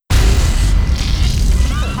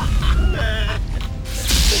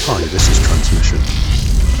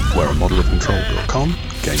Transmission, where a model of Control.com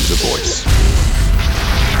gains a voice.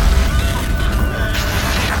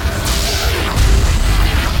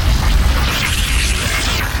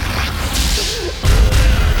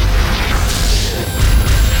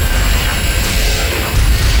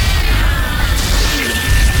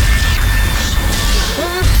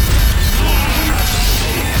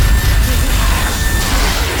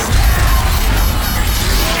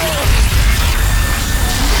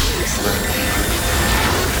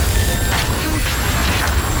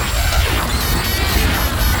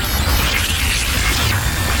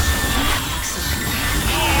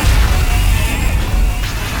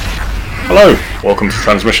 Hello, welcome to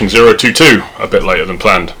Transmission 022, a bit later than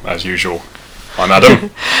planned, as usual. I'm Adam.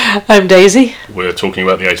 I'm Daisy. We're talking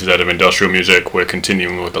about the A to Z of industrial music. We're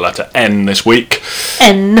continuing with the letter N this week.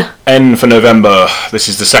 N for November. This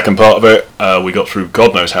is the second part of it. We got through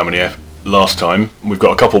God knows how many last time. We've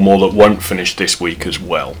got a couple more that won't finish this week as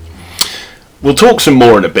well. We'll talk some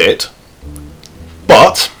more in a bit,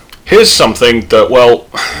 but here's something that, well,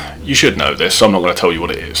 you should know this, so I'm not going to tell you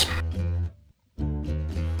what it is.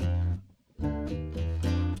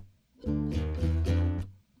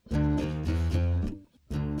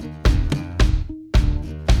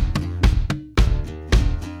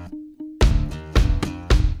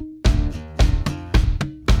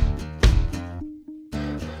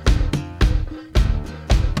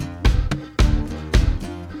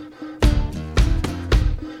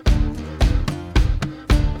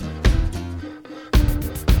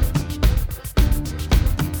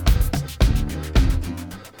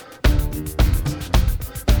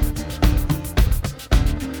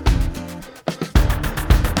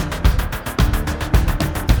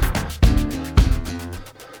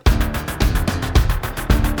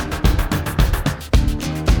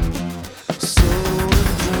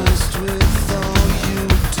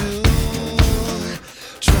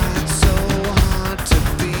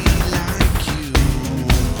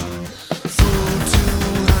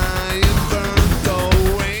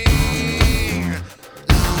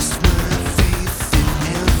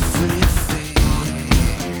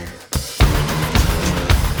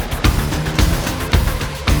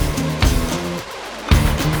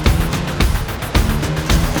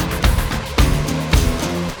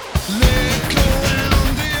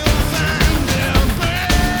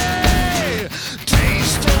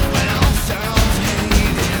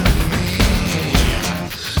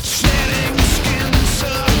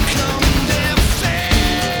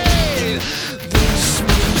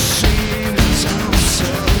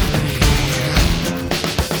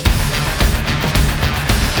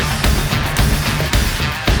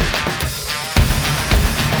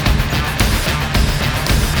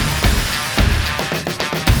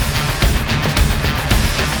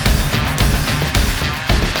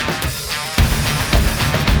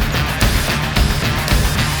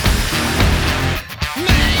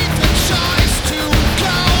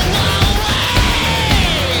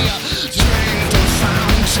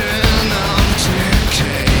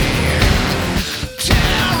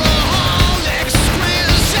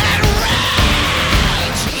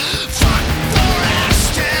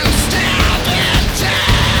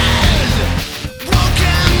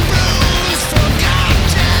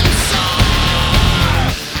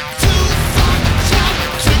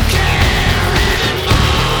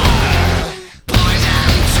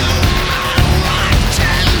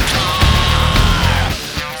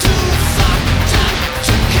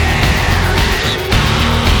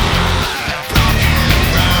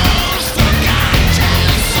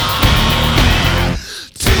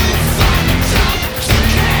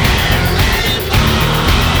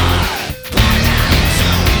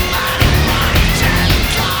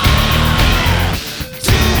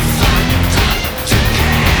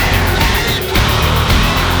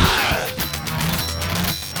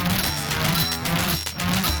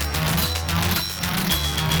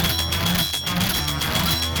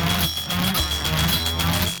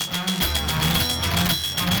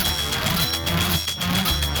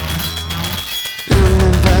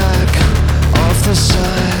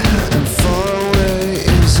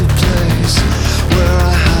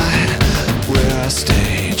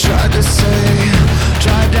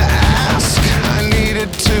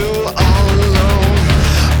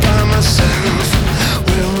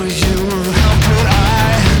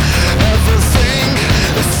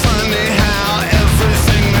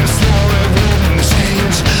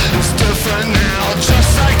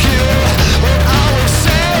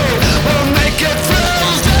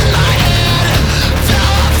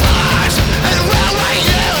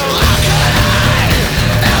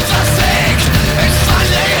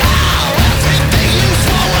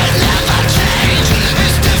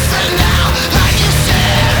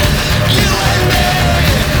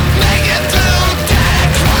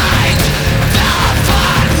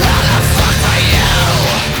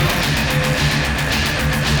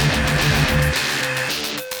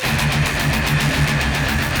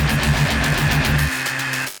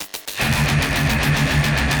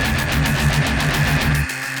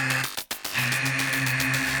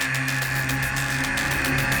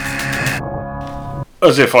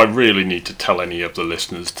 As if I really need to tell any of the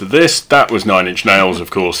listeners to this, that was Nine Inch Nails, of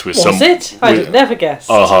course, with Was it? I would never guess.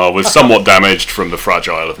 was somewhat damaged from The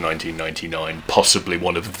Fragile of 1999, possibly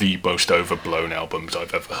one of the most overblown albums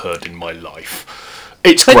I've ever heard in my life.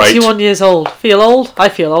 It's 21 great. years old. Feel old? I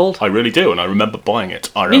feel old. I really do, and I remember buying it.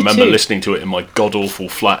 I Me remember too. listening to it in my god-awful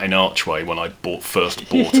flat in Archway when I first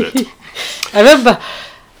bought it. I remember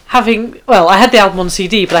I had the album on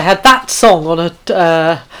CD, but I had that song on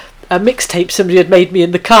a mixtape somebody had made me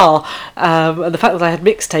in the car, and the fact that I had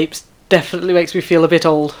mixtapes definitely makes me feel a bit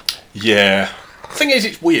old. Yeah. The thing is,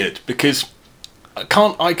 it's weird, because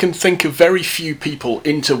I can think of very few people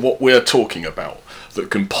into what we're talking about that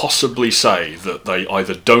can possibly say that they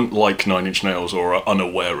either don't like Nine Inch Nails or are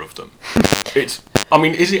unaware of them. Is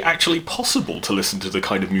it actually possible to listen to the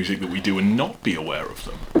kind of music that we do and not be aware of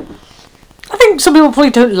them? I think some people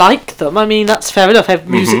probably don't like them. I mean, that's fair enough.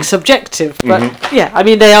 Music's subjective, but yeah, I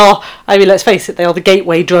mean, they are. I mean, let's face it, they are the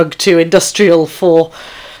gateway drug to industrial for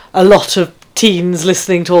a lot of teens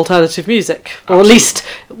listening to alternative music, or at least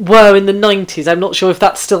were in the 90s. I'm not sure if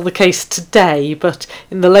that's still the case today, but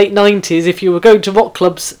in the late 90s, if you were going to rock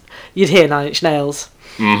clubs, you'd hear Nine Inch Nails.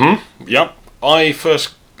 Yep. I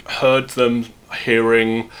first heard them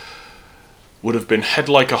hearing would have been Head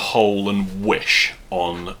Like a Hole and Wish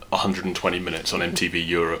on 120 Minutes on MTV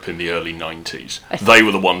Europe in the early 90s. They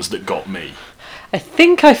were the ones that got me. I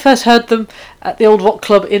think I first heard them at the Old Rock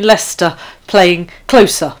Club in Leicester playing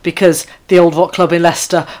Closer, because the Old Rock Club in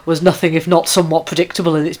Leicester was nothing if not somewhat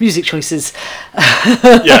predictable in its music choices.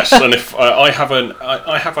 Yes, and if I have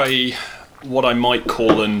a what I might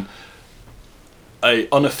call an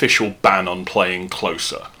unofficial ban on playing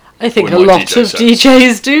Closer. I think with a my lot DJ of sets.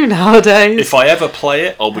 DJs do nowadays. If I ever play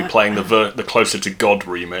it, I'll be playing the Closer to God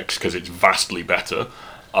remix because it's vastly better.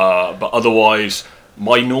 But otherwise,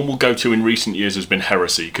 my normal go-to in recent years has been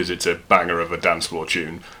Heresy because it's a banger of a dance floor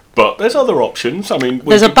tune. But there's other options. I mean,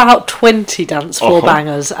 There's about 20 dance floor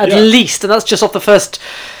bangers at Yeah. least, and that's just off the first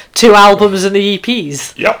 2 albums and the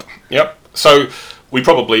EPs. Yep. So we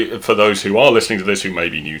probably, for those who are listening to this who may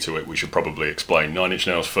be new to it, we should probably explain. Nine Inch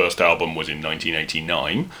Nails' first album was in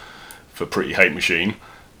 1989 for Pretty Hate Machine,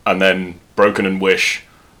 and then Broken and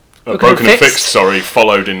Fixed,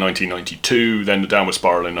 followed in 1992, then The Downward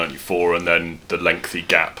Spiral in 94, and then the lengthy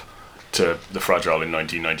gap to The Fragile in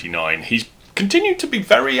 1999. He's continued to be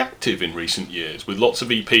very active in recent years, with lots of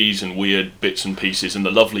EPs and weird bits and pieces, and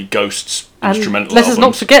the lovely Ghosts And instrumental let us not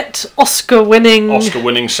albums. forget Oscar-winning...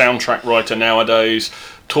 Oscar-winning soundtrack writer nowadays,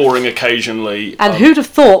 touring occasionally. And who'd have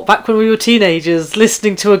thought, back when we were teenagers,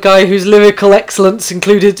 listening to a guy whose lyrical excellence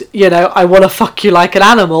included, I want to fuck you like an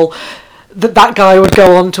animal, that guy would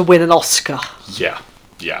go on to win an Oscar. Yeah.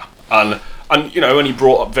 And he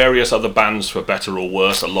brought up various other bands for better or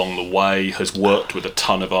worse along the way, has worked with a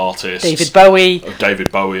ton of artists.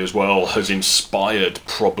 David Bowie as well, has inspired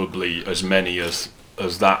probably as many as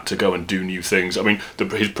that to go and do new things. I mean,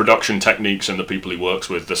 his production techniques and the people he works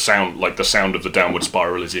with, the sound of the Downward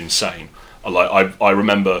Spiral is insane. I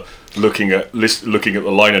remember looking at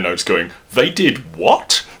the liner notes going, they did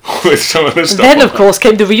what? With some of the stuff. Then, of course,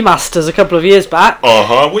 came the remasters a couple of years back.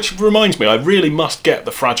 Which reminds me, I really must get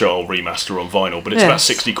the Fragile remaster on vinyl, but it's about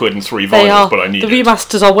 60 quid and 3 They vinyls, are, but I need the it.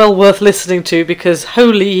 remasters are well worth listening to because,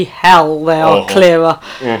 holy hell, they are clearer.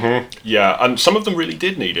 Yeah, and some of them really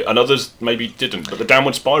did need it, and others maybe didn't, but the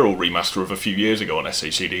Downward Spiral remaster of a few years ago on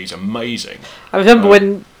SACD is amazing. I remember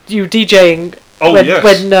when you DJing... Oh, when yes.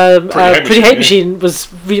 Pretty Hate Machine was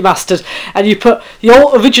remastered, and you put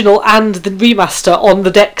your original and the remaster on the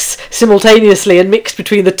decks simultaneously and mixed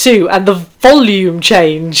between the two, and the volume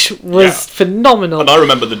change was phenomenal. And I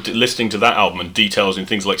remember listening to that album and details in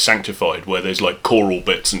things like Sanctified, where there's like choral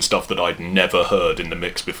bits and stuff that I'd never heard in the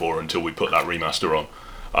mix before until we put that remaster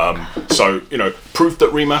on. So, proof that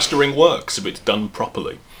remastering works if it's done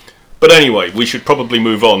properly. But anyway, we should probably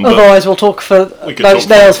move on. Otherwise, we'll talk for Nine Inch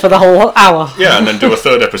Nails for the whole hour. Yeah, and then do a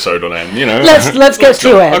third episode on N. Let's get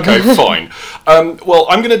to N. Okay, fine. Well,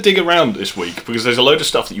 I'm going to dig around this week because there's a load of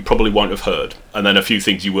stuff that you probably won't have heard, and then a few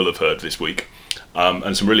things you will have heard this week,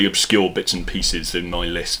 and some really obscure bits and pieces in my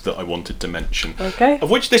list that I wanted to mention. Okay. Of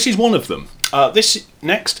which this is one of them. This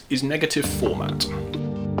next is Negative Format.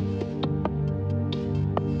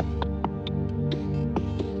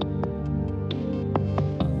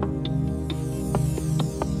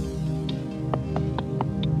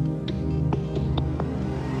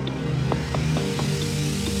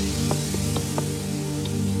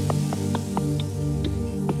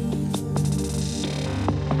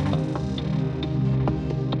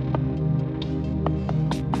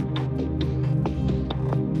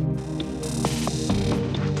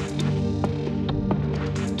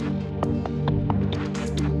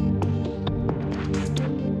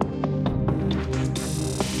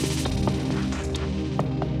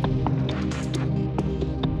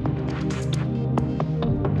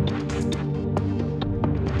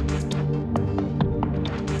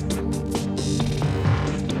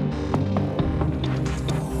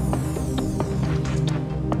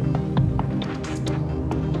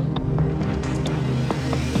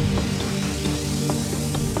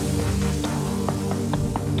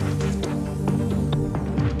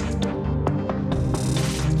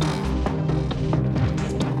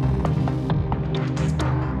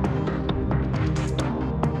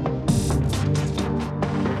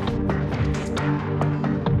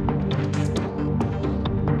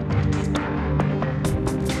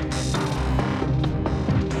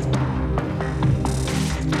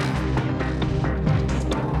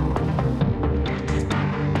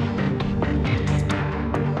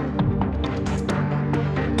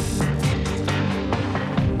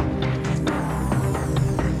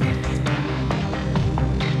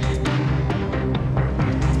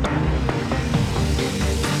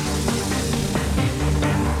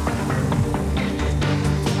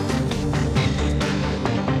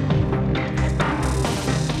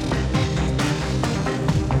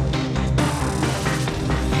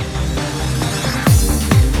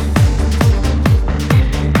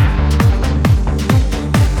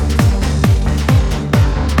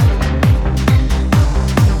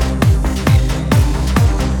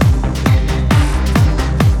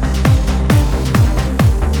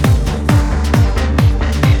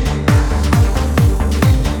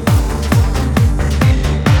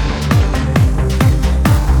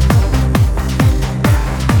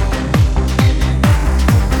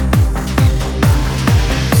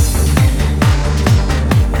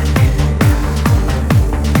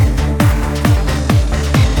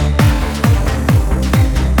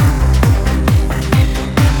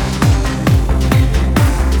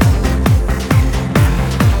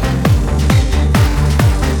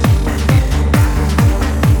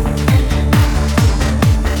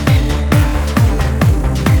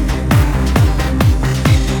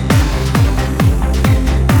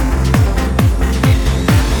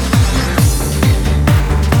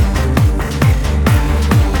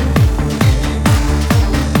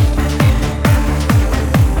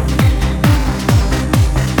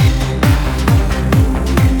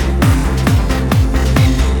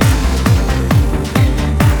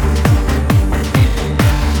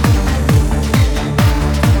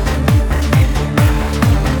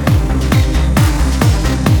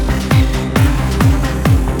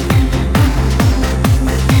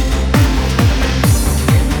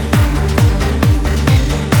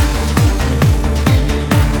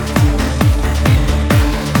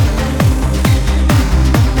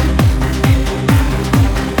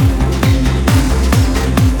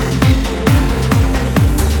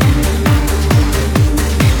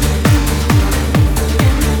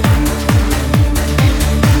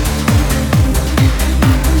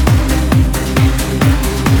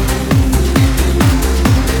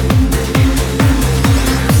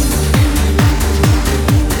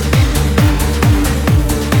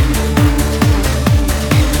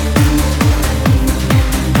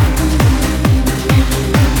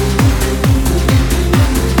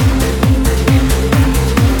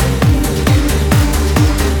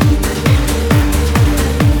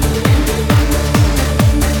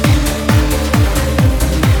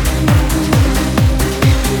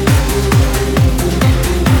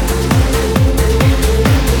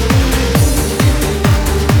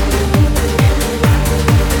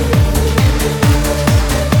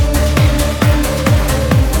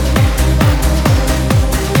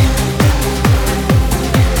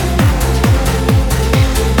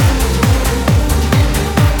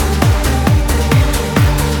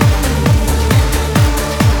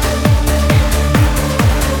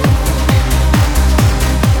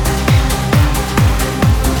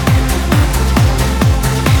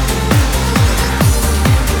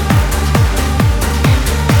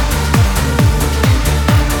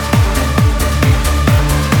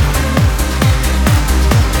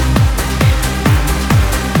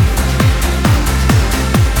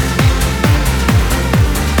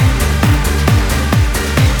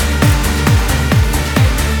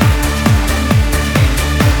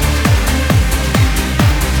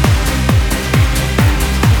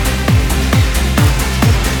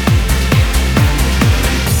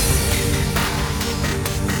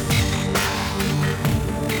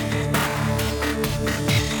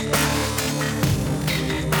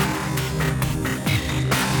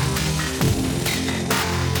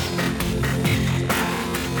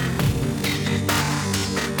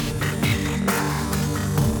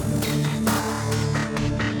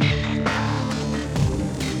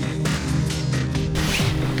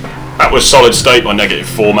 that was Solid State by Negative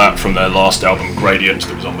Format from their last album Gradients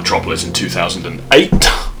that was on Metropolis in 2008.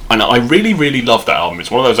 And I really, really love that album.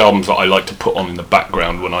 It's one of those albums that I like to put on in the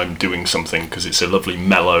background when I'm doing something because it's a lovely,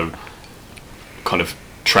 mellow, kind of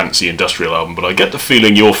trancey industrial album. But I get the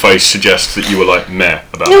feeling your face suggests that you were like meh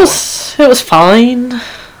about that one. It was fine.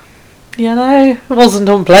 You know, it wasn't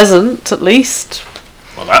unpleasant, at least.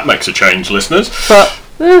 Well, that makes a change, listeners. But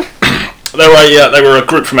they were a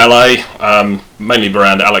group from LA, mainly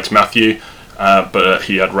around Alex Matthew. But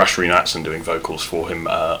he had Rashri Natson doing vocals for him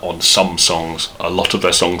on some songs. A lot of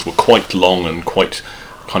their songs were quite long and quite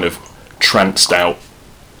kind of tranced out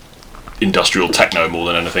industrial techno more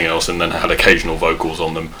than anything else, and then had occasional vocals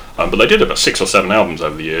on them. But they did about 6 or 7 albums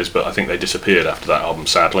over the years, but I think they disappeared after that album,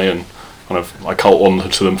 sadly, and I caught on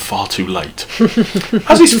to them far too late.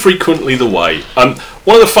 As is frequently the way.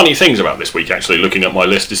 One of the funny things about this week, actually, looking at my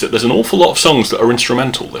list, is that there's an awful lot of songs that are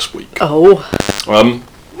instrumental this week. Oh.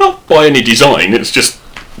 Not by any design, it's just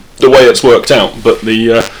the way it's worked out, but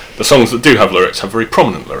the songs that do have lyrics have very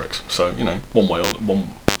prominent lyrics, so, you know, one way or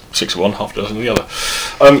 6 of one, half a dozen of the other.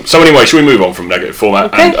 So anyway, should we move on from Negative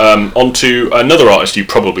Format and on to another artist you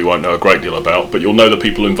probably won't know a great deal about, but you'll know the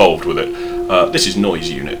people involved with it. This is Noise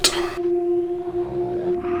Unit.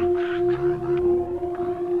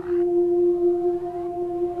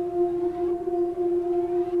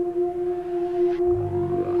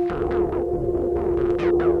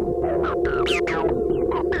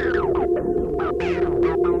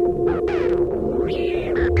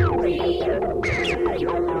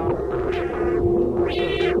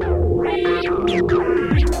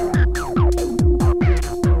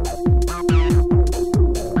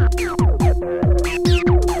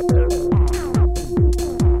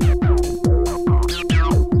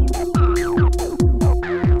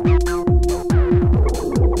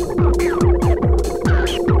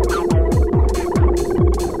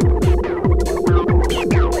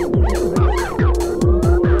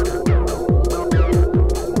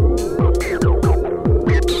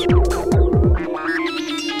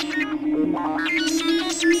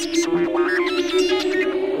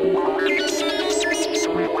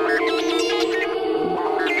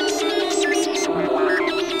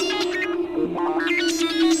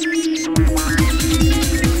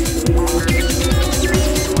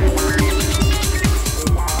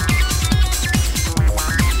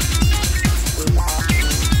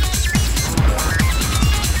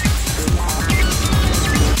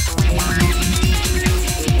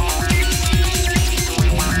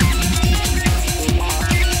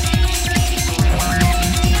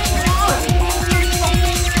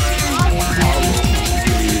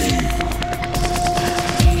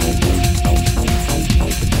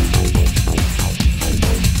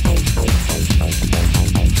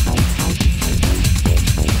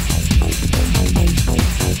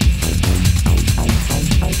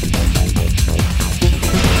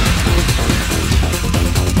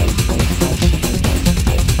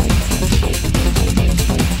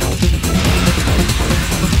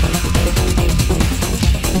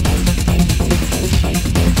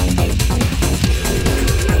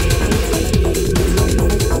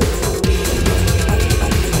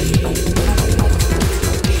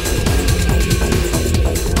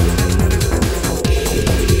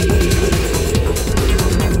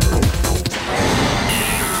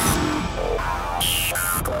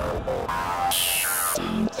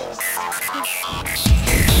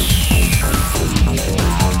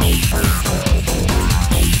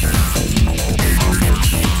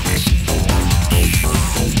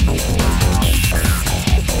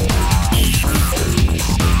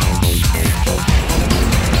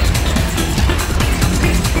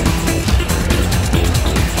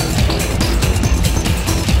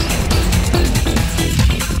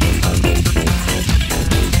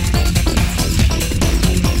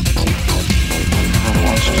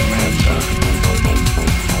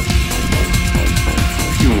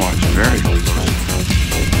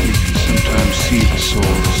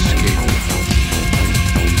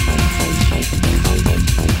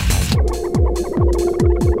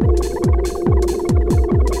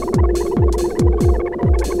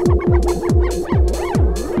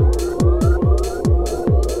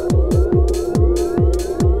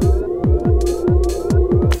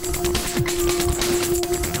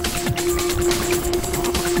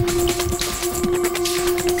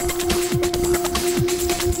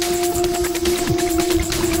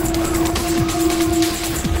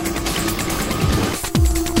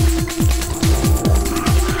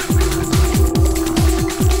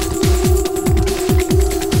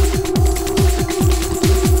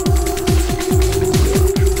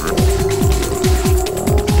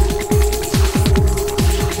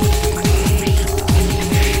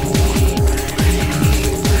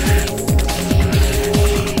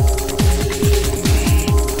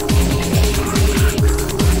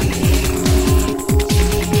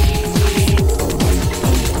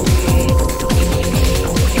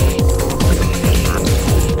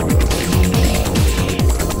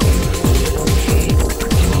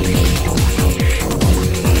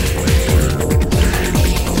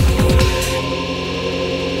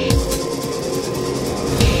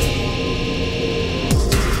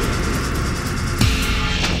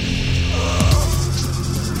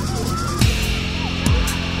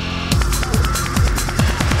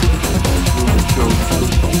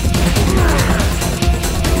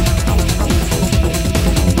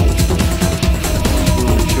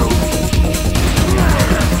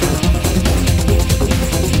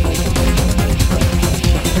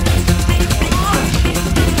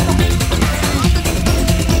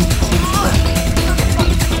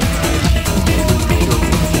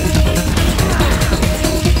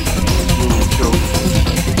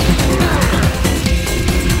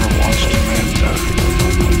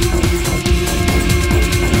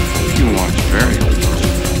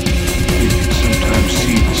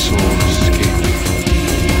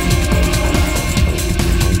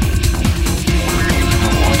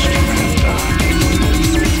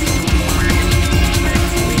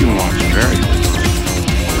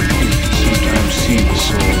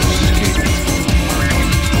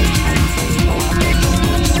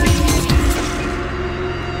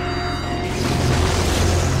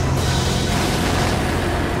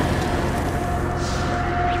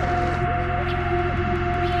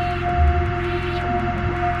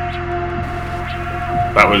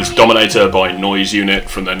 That was Dominator by Noise Unit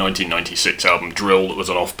from their 1996 album Drill, that was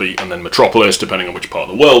an offbeat, and then Metropolis, depending on which part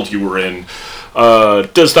of the world you were in.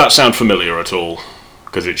 Does that sound familiar at all?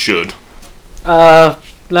 Because it should.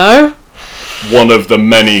 No? One of the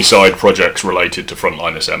many side projects related to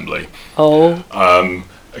Frontline Assembly. Oh.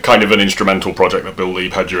 Kind of an instrumental project that Bill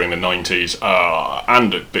Leeb had during the 90s,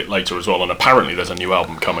 and a bit later as well, and apparently there's a new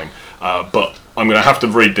album coming. But I'm going to have to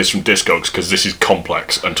read this from Discogs because this is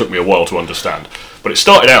complex and took me a while to understand. But it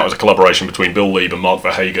started out as a collaboration between Bill Leeb and Mark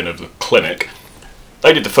Verhagen of The Clinic.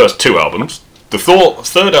 They did the first 2 albums. The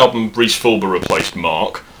third album, Reese Fulber replaced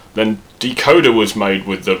Mark. Then Decoder was made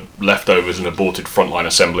with the leftovers and aborted Frontline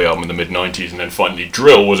Assembly album in the mid-90s, and then finally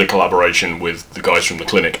Drill was a collaboration with the guys from The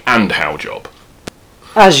Clinic and How Job.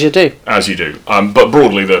 As you do. As you do. But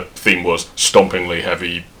broadly the theme was stompingly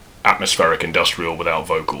heavy, atmospheric industrial without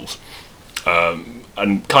vocals.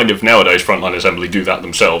 And kind of nowadays Frontline Assembly do that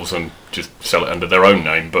themselves and just sell it under their own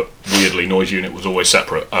name, but weirdly Noise Unit was always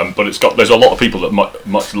separate. But there's a lot of people that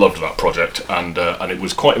much loved that project, and it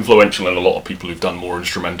was quite influential in a lot of people who've done more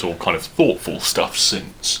instrumental, kind of thoughtful stuff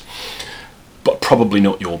since. But probably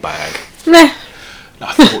not your bag. Meh.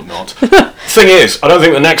 I thought not. Thing is, I don't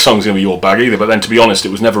think the next song's going to be your bag either, but then to be honest, it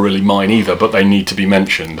was never really mine either, but they need to be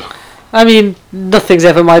mentioned. I mean, nothing's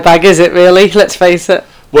ever my bag, is it, really? Let's face it.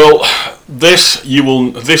 Well, this you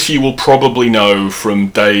will probably know from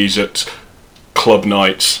days at club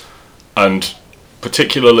nights, and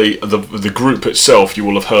particularly the group itself you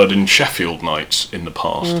will have heard in Sheffield nights in the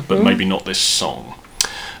past, but maybe not this song.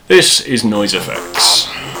 This is Noise Effects.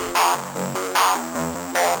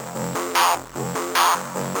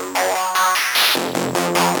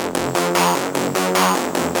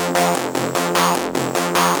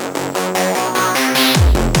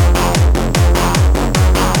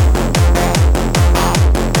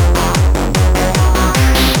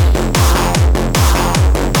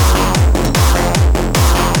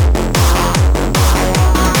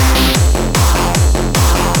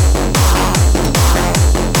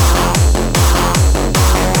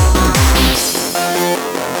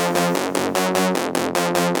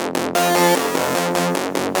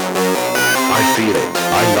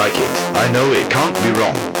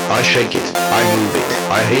 Shake it, I move it,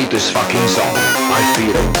 I hate this fucking song. I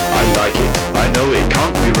feel it, I like it, I know it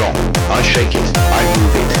can't be wrong. I shake it, I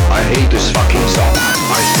move it, I hate this fucking song.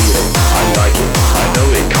 I feel it, I like it, I know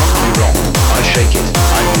it can't be wrong. I shake it,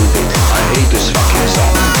 I move it, I hate this fucking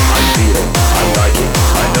song. I feel it, I like it,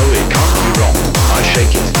 I know it can't be wrong. I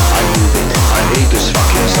shake it, I move it, I hate this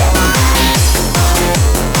fucking song.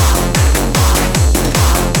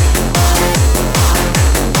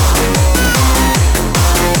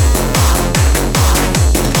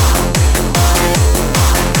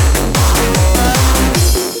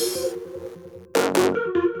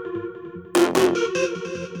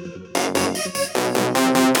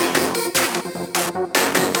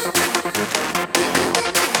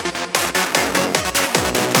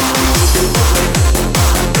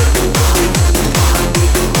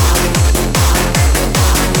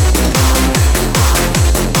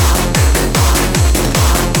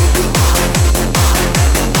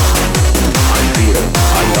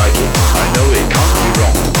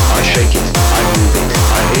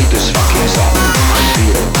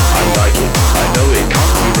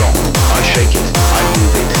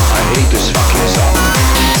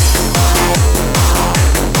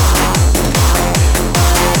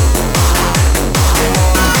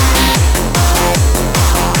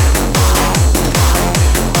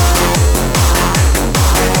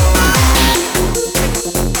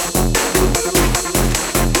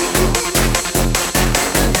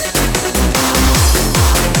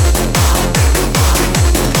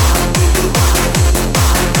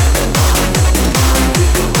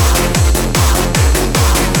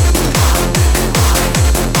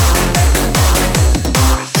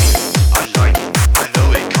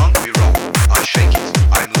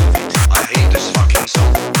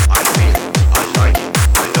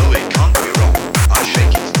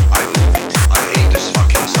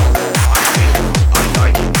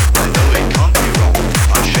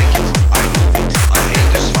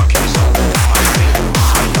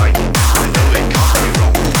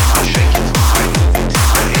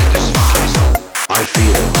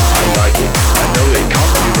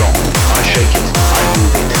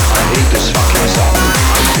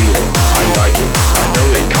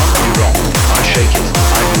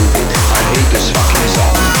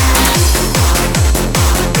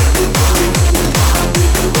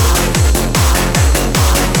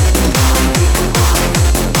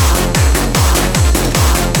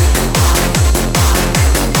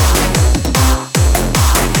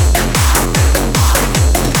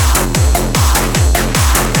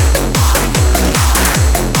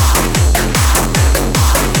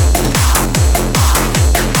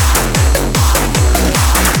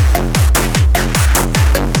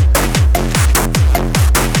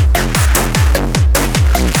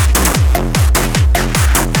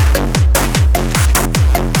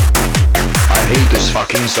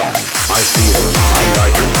 fucking song. I feel it, I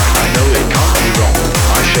like it, I know it can't be wrong.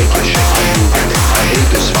 I shake it, I move it, I hate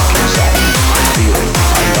this fucking song. I feel it,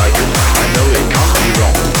 I like it, I know it can't be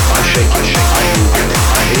wrong. I shake it, I move it,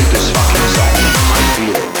 I hate this fucking song. I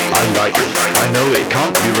feel it, I like it, I know it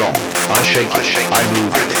can't be wrong. I shake it, I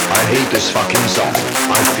move it, I hate this fucking song.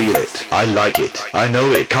 I feel it, I like it, I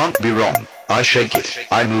know it can't be wrong. I shake it,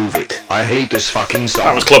 I move it, I hate this fucking song.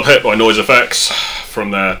 That was Club Hit by Noise Effects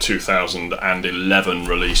from their 2011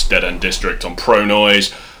 release Dead End District on Pro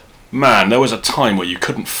Noise. Man, there was a time where you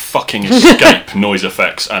couldn't fucking escape Noise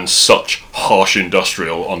Effects and such harsh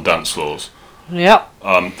industrial on dance floors. Yep.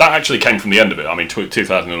 That actually came from the end of it. I mean,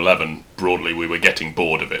 2011, broadly, we were getting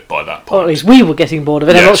bored of it by that point. Or at least we were getting bored of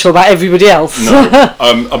it. I'm not Yes. sure about everybody else. No. But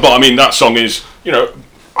I mean, that song is,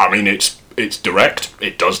 it's direct.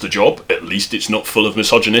 It does the job. At least it's not full of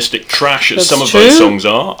misogynistic trash as That's some of true. those songs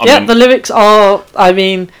are. I mean, The lyrics are,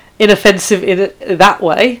 inoffensive in that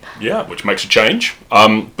way. yeah, which makes a change.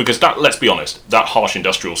 Because that, let's be honest, that harsh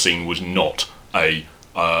industrial scene was not a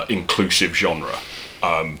inclusive genre.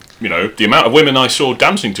 The amount of women I saw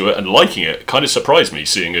dancing to it and liking it kind of surprised me,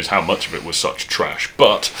 seeing as how much of it was such trash.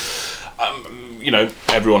 But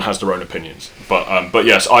everyone has their own opinions. But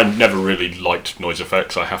yes, I never really liked Noise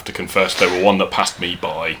Effects. I have to confess, they were one that passed me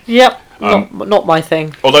by. Yep. Not my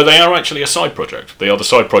thing. Although they are actually a side project. They are the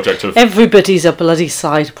side project of. Everybody's a bloody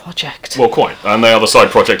side project. Well, quite, and they are the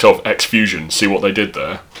side project of X Fusion. See what they did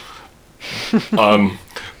there.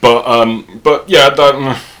 But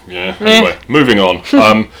yeah. Yeah. Anyway, moving on.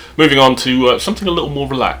 Moving on to something a little more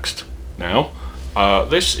relaxed now.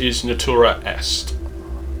 This is Natura Est.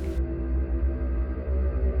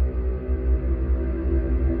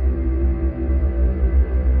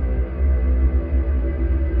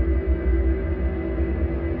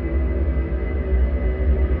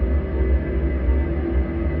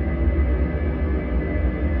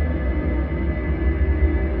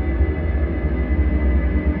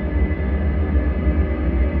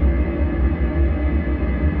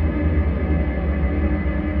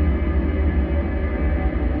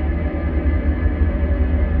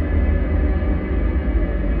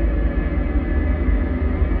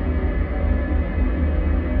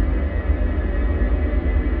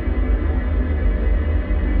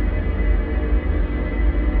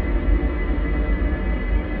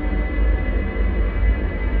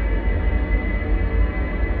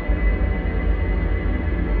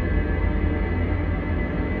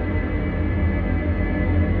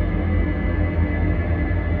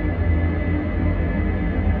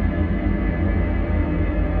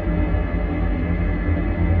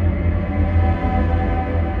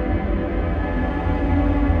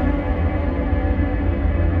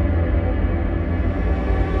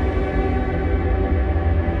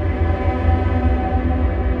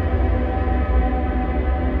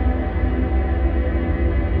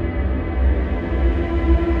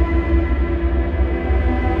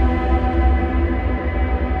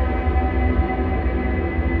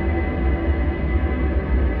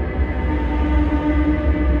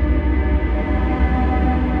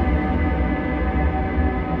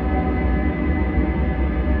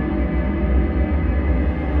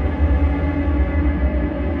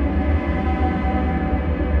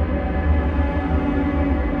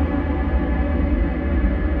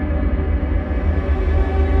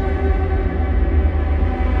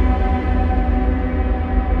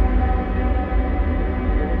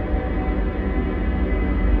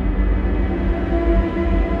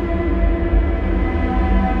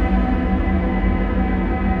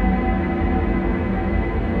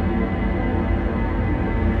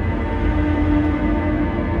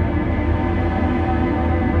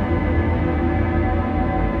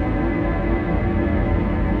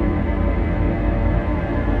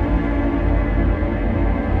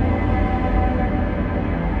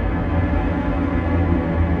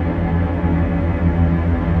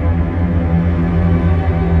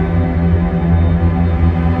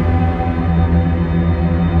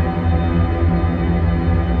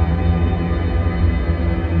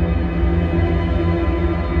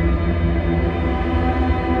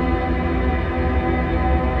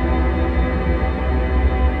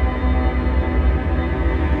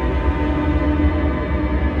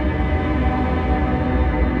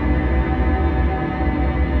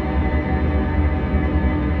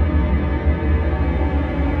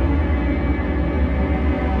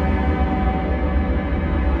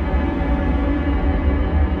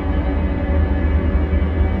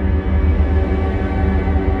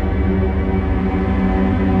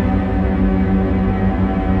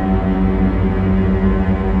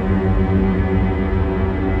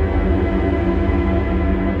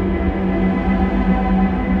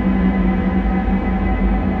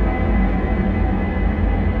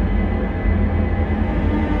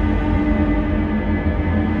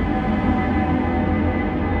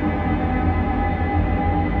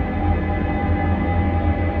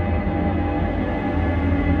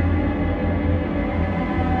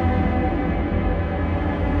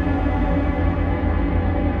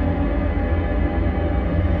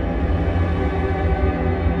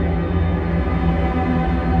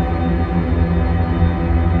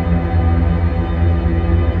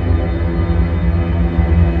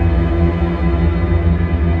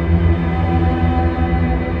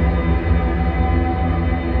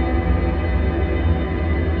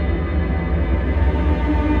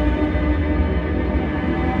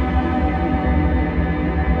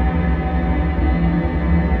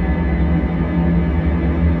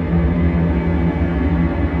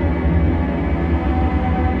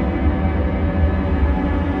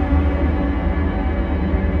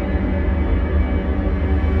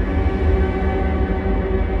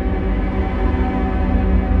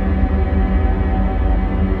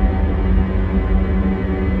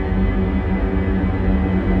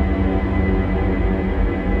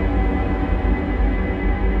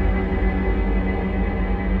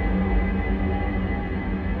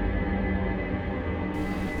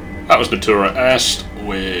 was Natura Est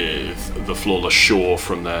with The Flawless Shore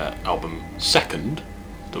from their album Second,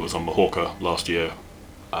 that was on Mahorca last year.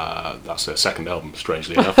 That's their second album,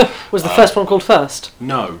 strangely enough. Was the first one called First?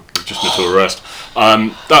 No, it was just Natura Est.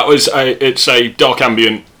 It's a dark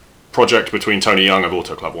ambient project between Tony Young of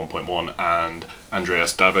Autoclave 1.1 and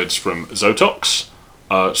Andreas Davids from Zotox.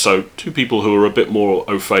 So two people who are a bit more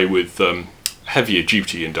au fait with heavier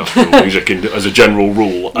duty industrial music as a general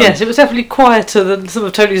rule. Yes, it was definitely quieter than some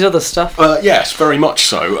of Tony's other stuff. Yes, very much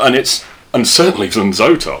so, and certainly than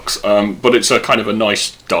Zotox. But it's a kind of a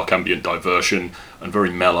nice dark ambient diversion and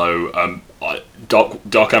very mellow.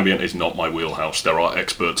 Dark ambient is not my wheelhouse. There are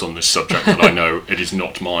experts on this subject, but I know it is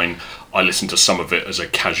not mine. I listen to some of it as a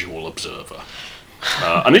casual observer,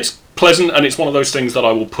 and it's pleasant, and it's one of those things that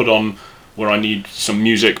I will put on where I need some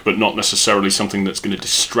music, but not necessarily something that's going to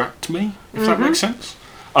distract me, if that makes sense.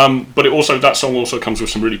 But that song also comes with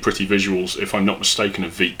some really pretty visuals, if I'm not mistaken,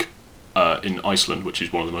 of Vik in Iceland, which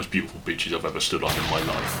is one of the most beautiful beaches I've ever stood on in my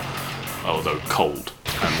life, although cold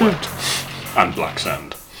and wet and black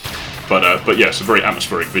sand. But yes, a very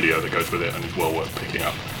atmospheric video that goes with it and is well worth picking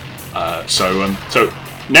up. So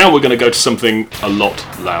now we're going to go to something a lot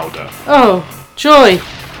louder. Oh, joy!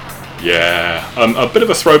 Yeah, a bit of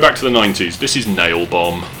a throwback to the 90s. This is Nail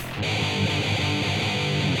Bomb.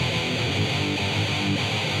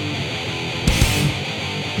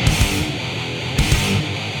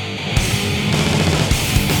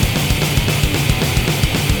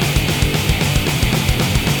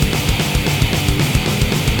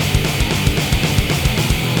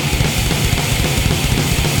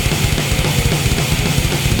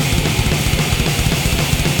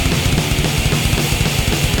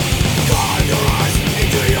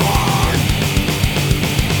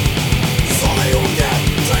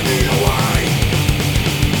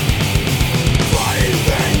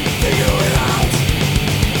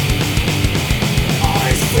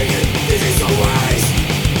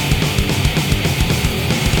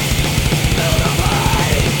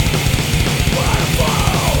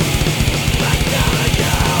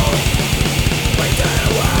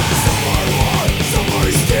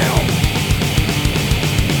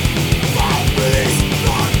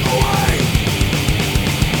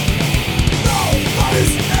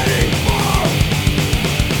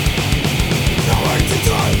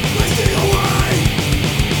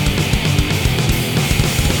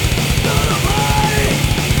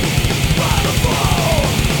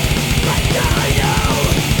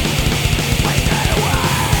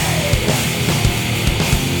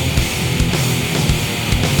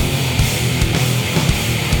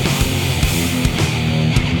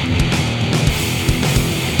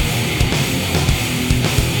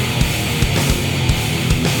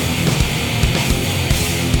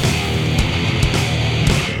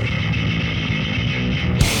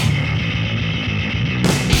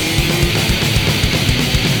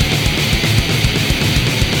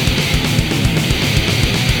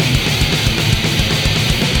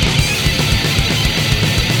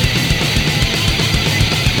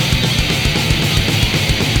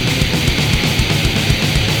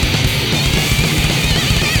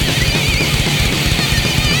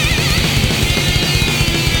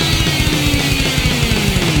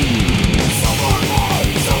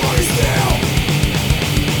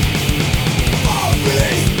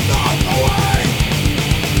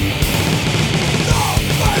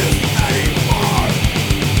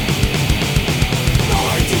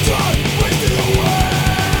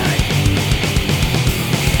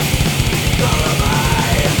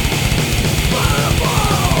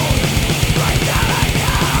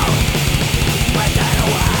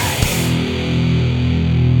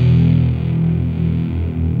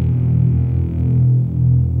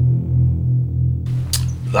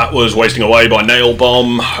 That was Wasting Away by Nail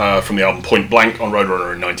Bomb from the album Point Blank on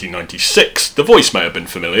Roadrunner in 1996. The voice may have been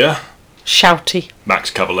familiar. Shouty.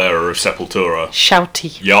 Max Cavalera of Sepultura.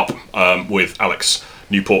 Shouty. Yup, with Alex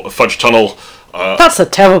Newport of Fudge Tunnel. That's a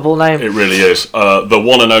terrible name. It really is. The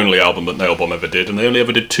one and only album that Nail Bomb ever did, and they only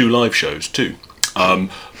ever did 2 live shows too.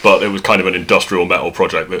 But it was kind of an industrial metal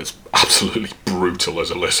project that's absolutely brutal as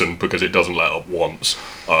a listen because it doesn't let up once.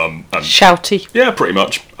 And Shouty. Yeah, pretty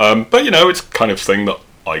much. But you know, it's the kind of thing that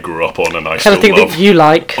I grew up on and I Kind still of thing love. that you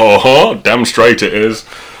like. Damn straight it is.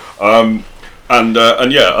 Max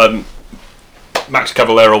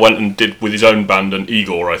Cavalera went and did with his own band, and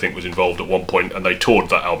Igor, I think, was involved at one point, and they toured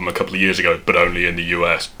that album a couple of years ago, but only in the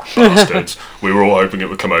US. Bastards. We were all hoping it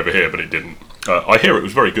would come over here, but it didn't. I hear it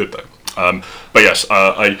was very good, though. But yes,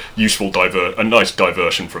 a nice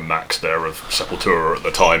diversion from Max there of Sepultura at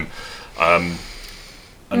the time.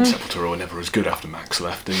 And Sepultura were never as good after Max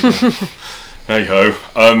left either. Hey ho.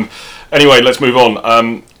 Anyway, let's move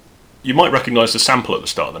on. You might recognise the sample at the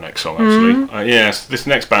start of the next song, actually. Yes, this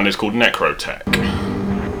next band is called Necrotech.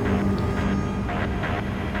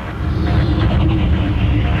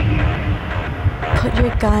 Put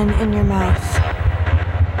your gun in your mouth.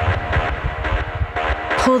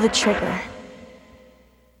 Pull the trigger.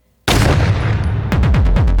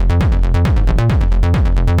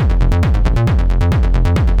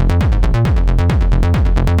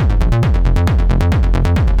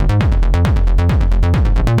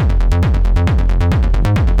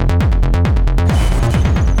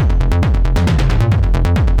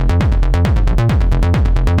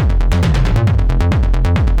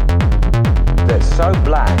 So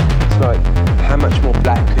black, it's like, how much more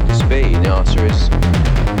black could this be? And the answer is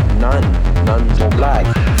none more black.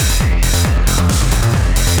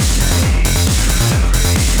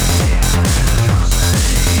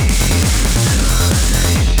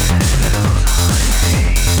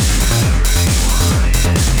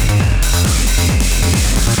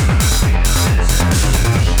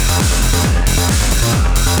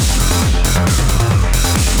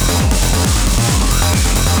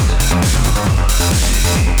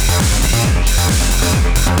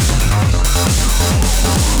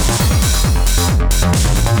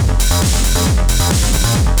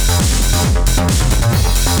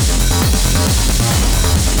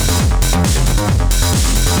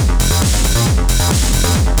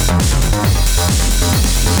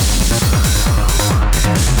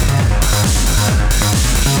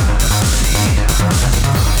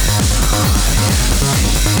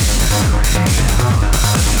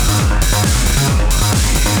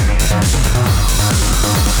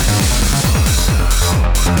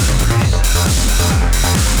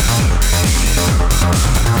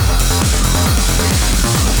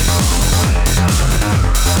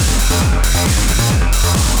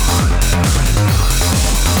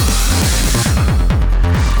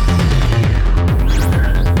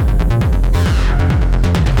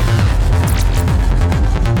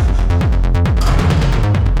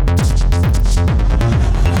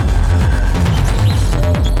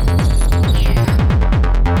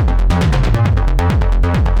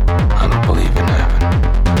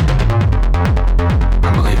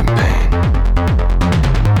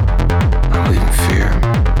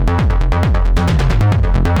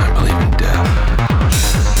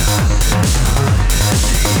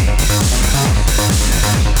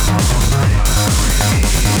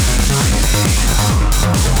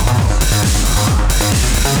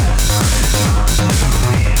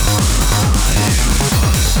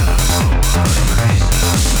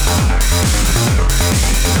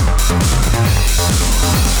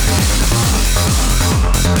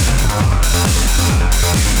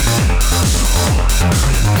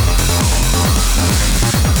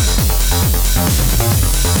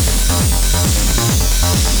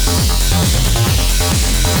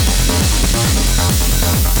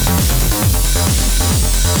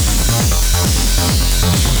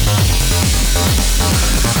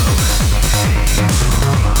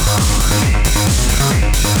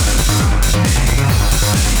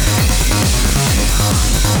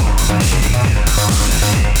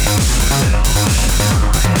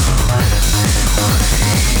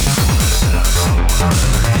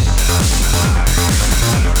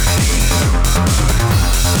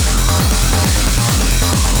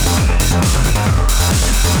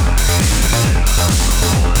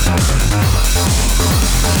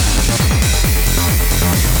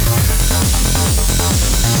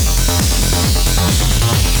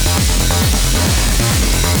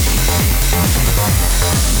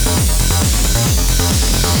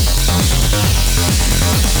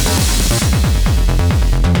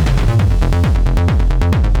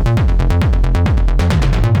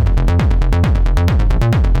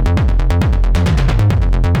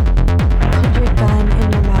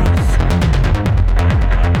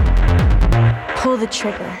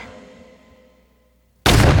 trigger.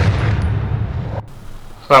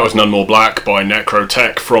 That was None More Black by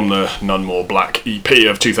Necrotech from the None More Black EP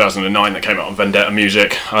of 2009 that came out on Vendetta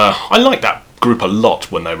Music. I liked that group a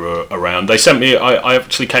lot when they were around. They sent me, I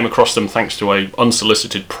actually came across them thanks to a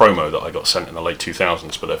unsolicited promo that I got sent in the late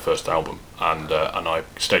 2000s for their first album, and I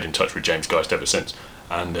stayed in touch with James Geist ever since.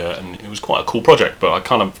 And it was quite a cool project, but I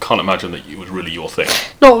can't imagine that it was really your thing.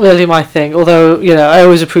 Not really my thing, although, you know, I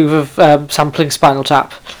always approve of sampling Spinal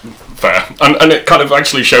Tap. Fair. And it kind of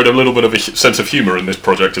actually showed a little bit of a sense of humour in this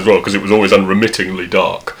project as well, because it was always unremittingly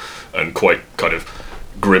dark and quite kind of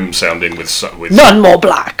grim sounding with None More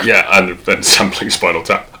Black! Yeah, and then sampling Spinal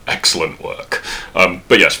Tap. Excellent work.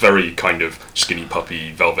 But yes, very kind of Skinny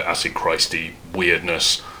Puppy, Velvet Acid Christy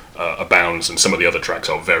weirdness. abounds, and some of the other tracks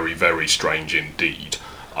are very, very strange indeed.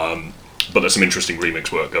 But there's some interesting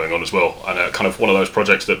remix work going on as well, and kind of one of those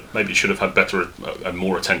projects that maybe should have had better and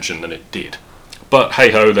more attention than it did. But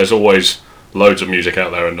hey ho, there's always loads of music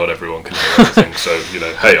out there, and not everyone can hear everything. So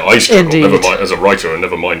hey, I struggle. Never mind, as a writer, and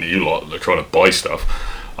never mind you lot that are trying to buy stuff.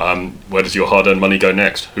 Where does your hard-earned money go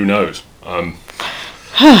next? Who knows? I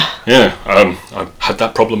had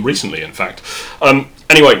that problem recently, in fact.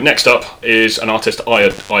 Anyway, next up is an artist I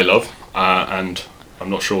love, and I'm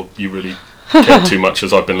not sure you really care too much,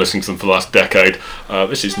 as I've been listening to them for the last decade.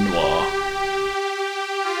 This is Noir.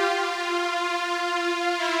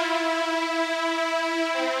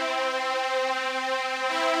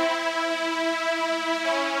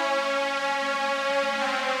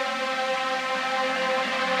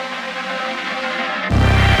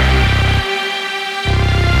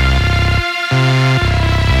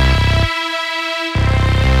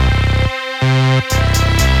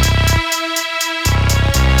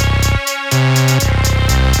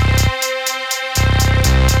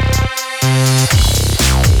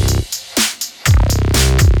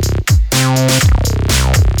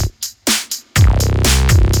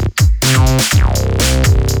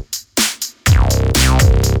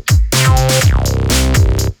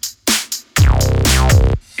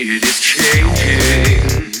 It is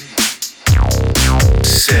changing,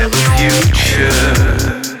 sell the future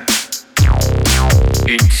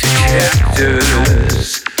into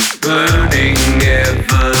chapters, burning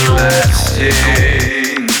everlasting.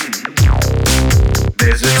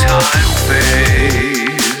 There's a time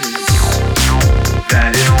phase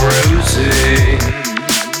that is bruising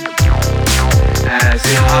as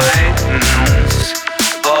it heightens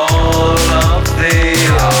all of the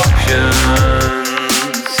options.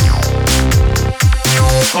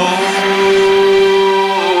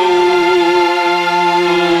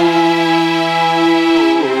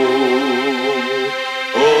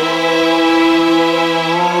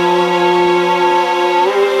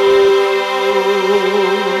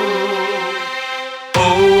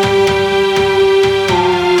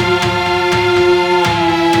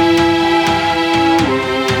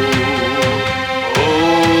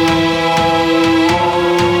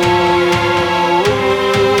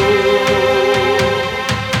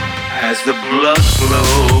 As the blood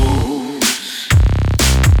flows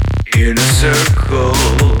in a circle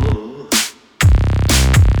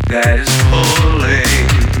that is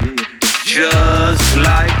pulling just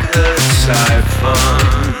like a siphon.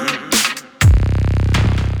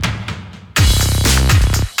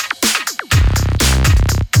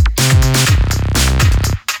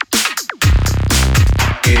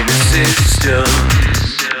 In a system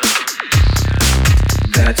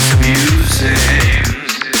that's abusing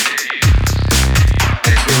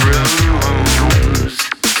rooms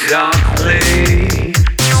darkly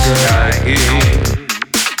striking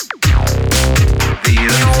the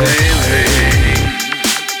unveiling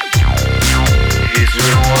is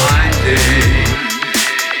rewinding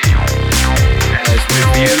as we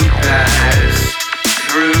view past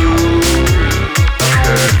through a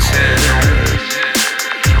curtain.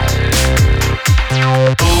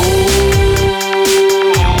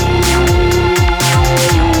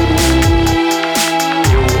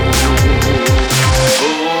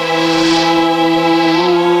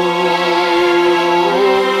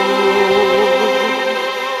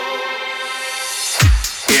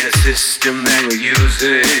 System that you're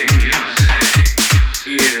using,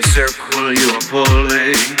 in a circle you are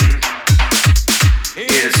pulling, in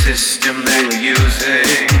a system that you're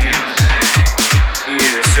using, in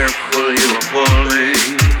a circle you are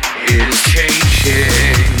pulling, it is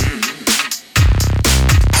changing,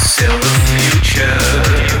 sell the future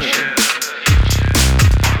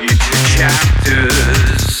into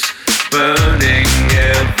chapters, burning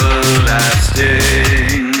everlasting.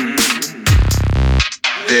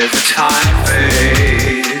 There's a time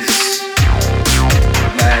phase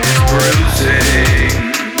that is bruising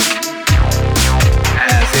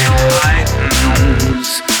as it heightens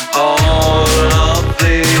all of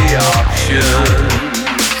the options.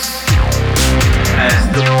 As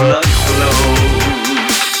the blood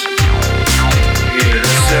flows in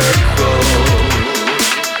a circle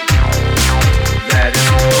that is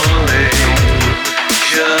pulling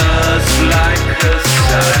just like a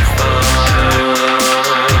siphon.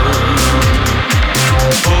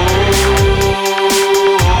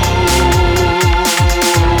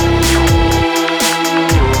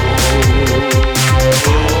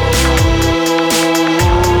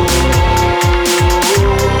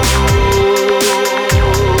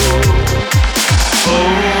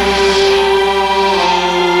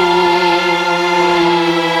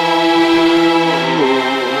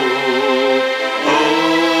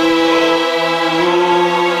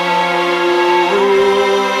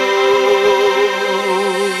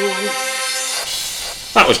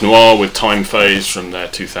 That was Noir with Time Phase from their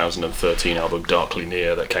 2013 album Darkly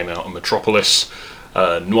Near that came out on Metropolis.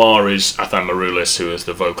 Noir is Athan Maroulis, who is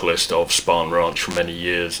the vocalist of Spahn Ranch for many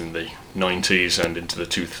years in the 90s and into the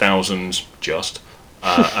 2000s,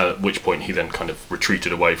 at which point he then kind of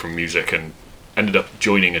retreated away from music and ended up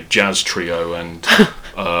joining a jazz trio and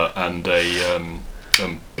a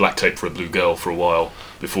Black Tape for a Blue Girl for a while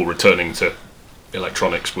before returning to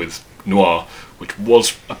electronics with Noir, which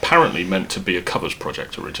was apparently meant to be a covers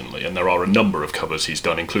project originally, and there are a number of covers he's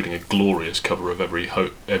done, including a glorious cover of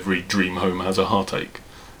Every Dream Home Has a Heartache,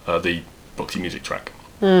 the Bhakti music track.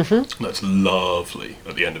 Mm-hmm. That's lovely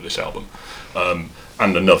at the end of this album. And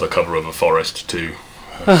another cover of A Forest too.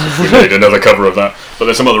 We made another cover of that, but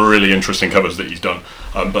there's some other really interesting covers that he's done.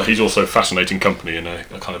 But he's also fascinating company and a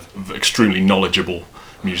kind of extremely knowledgeable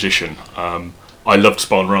musician. I loved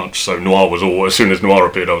Spahn Ranch, so Noir was all. As soon as Noir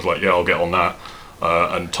appeared, I was like, yeah, I'll get on that.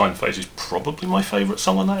 And Time Phase is probably my favourite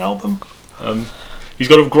song on that album. He's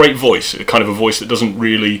got a great voice, a kind of a voice that doesn't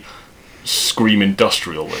really scream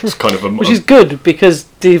industrial. It's kind of which is good, because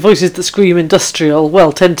the voices that scream industrial,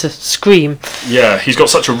 well, tend to scream. Yeah, he's got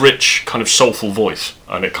such a rich, kind of soulful voice,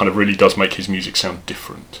 and it kind of really does make his music sound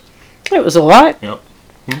different. It was alright. Yep.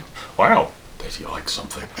 Wow, Daisy likes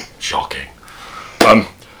something. Shocking.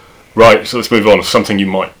 Right, so let's move on to something you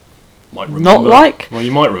might remember. Not like? Well,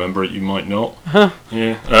 you might remember it, you might not. Huh.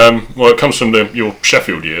 Yeah. Well, it comes from your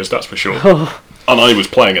Sheffield years, that's for sure. Oh. And I was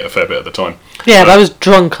playing it a fair bit at the time. Yeah, but I was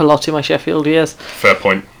drunk a lot in my Sheffield years. Fair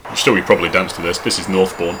point. Still, we probably danced to this. This is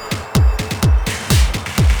Northbourne.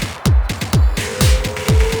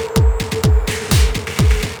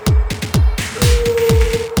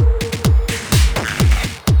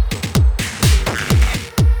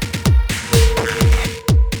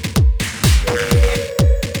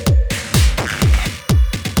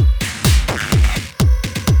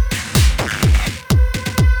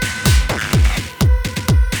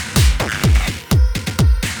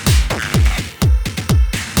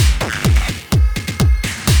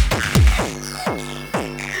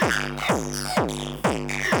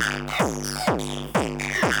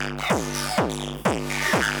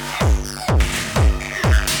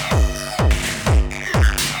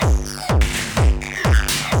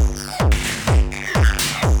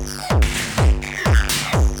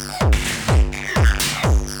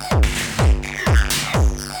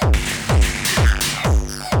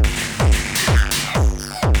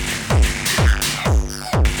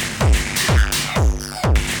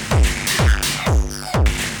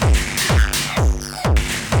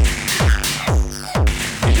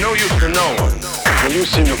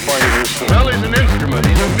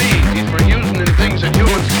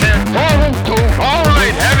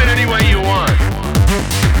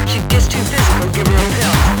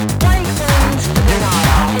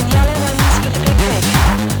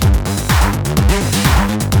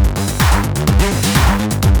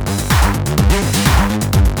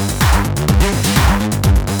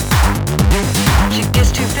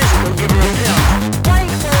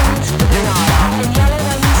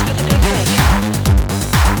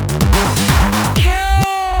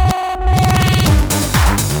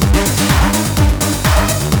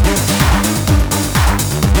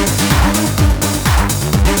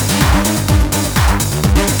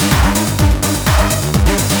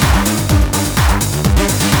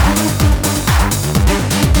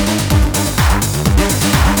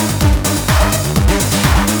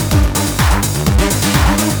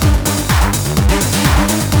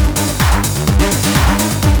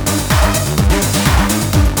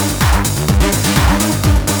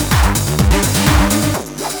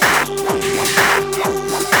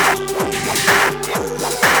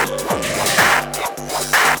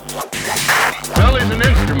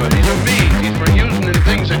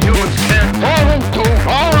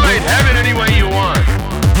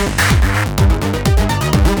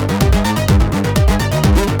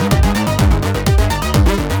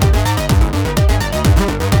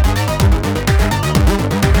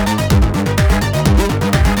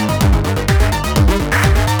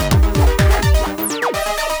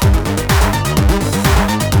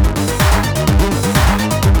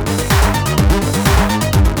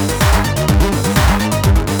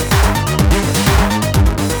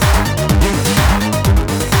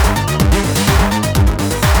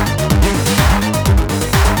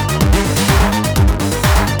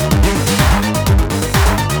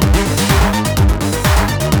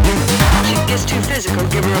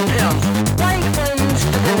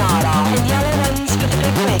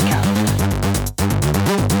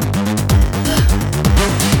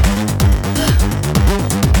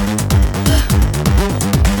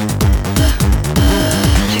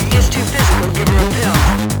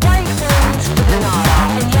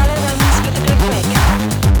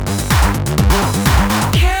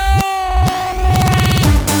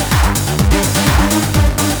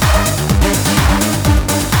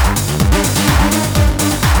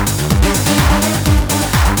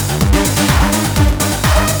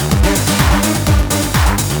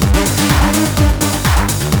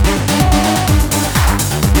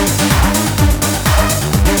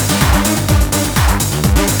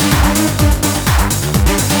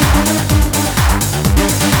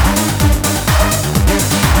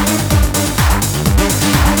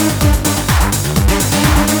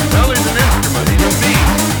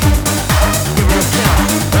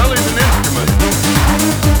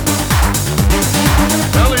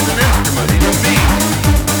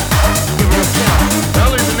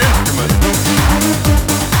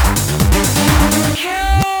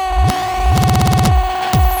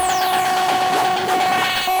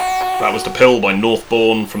 Pill by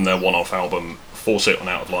Northbourne from their one-off album Fawcett on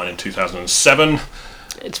Out of Line in 2007.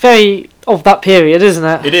 It's very of that period, isn't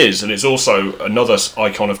it? It is, and it's also another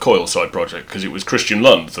Icon of Coil side project, because it was Christian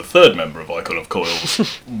Lund, the third member of Icon of Coil's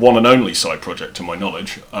one and only side project to my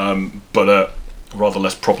knowledge, but rather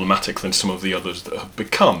less problematic than some of the others that have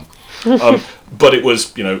become. But it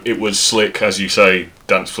was, it was slick, as you say,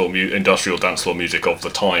 industrial dance floor music of the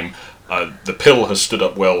time. The Pill has stood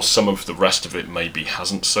up well, some of the rest of it maybe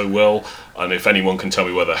hasn't so well, and if anyone can tell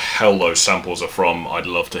me where the hell those samples are from, I'd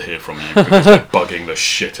love to hear from you, because they're bugging the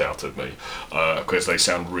shit out of me, because they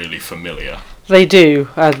sound really familiar. They do,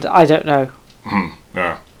 and I don't know.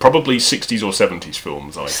 Yeah, probably 60s or 70s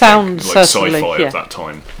films, I Sounds think, like certainly, sci-fi yeah. of that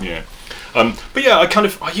time, yeah. But yeah,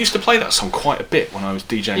 I used to play that song quite a bit when I was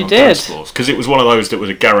DJing You on did? dance floors, because it was one of those that was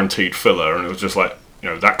a guaranteed filler, and it was just like,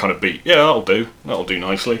 that kind of beat, yeah, that'll do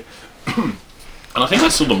nicely. And I think I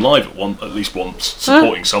saw them live at least once,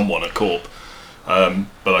 supporting someone at Corp,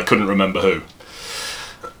 but I couldn't remember who.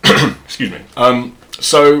 Excuse me.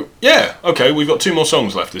 So, yeah, okay, we've got 2 more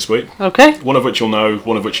songs left this week. Okay. One of which you'll know,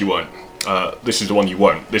 one of which you won't. This is the one you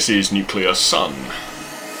won't. This is Nuclear Sun.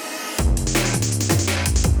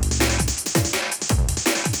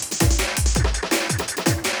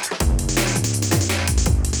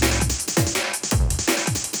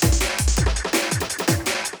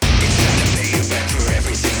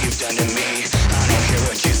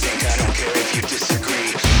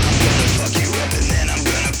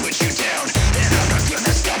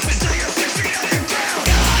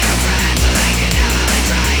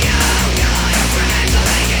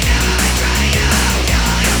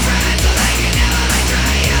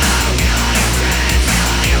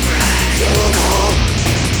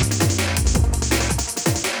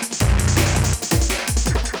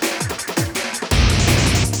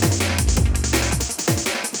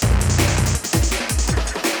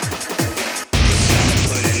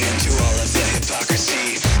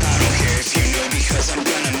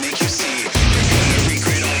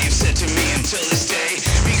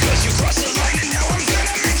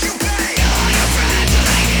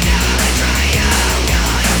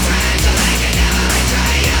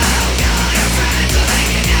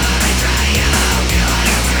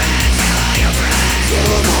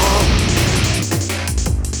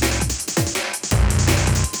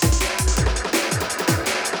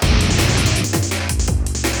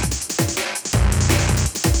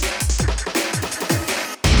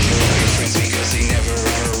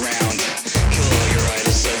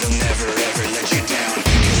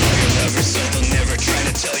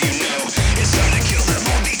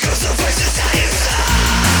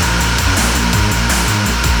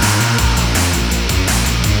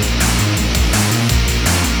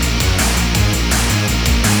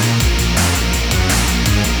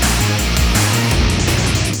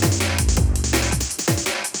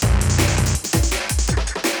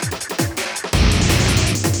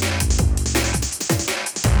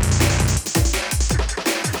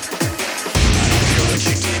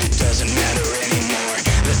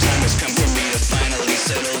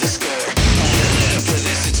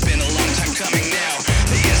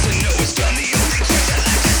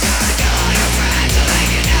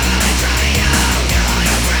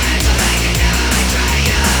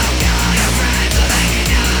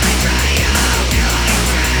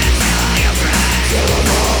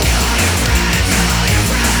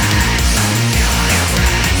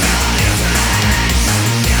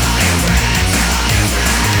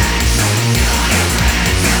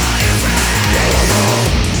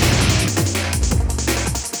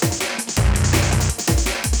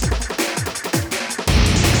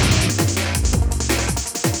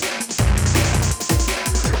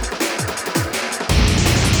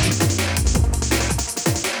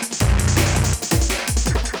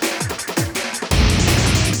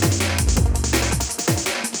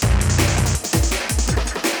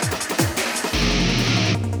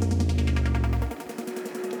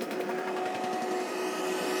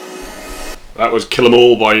 That was Kill 'Em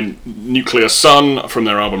All by Nuclear Sun from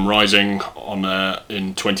their album Rising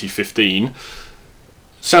in 2015.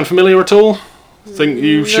 Sound familiar at all? Think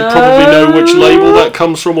you should probably know which label that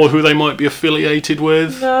comes from or who they might be affiliated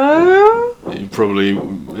with? No.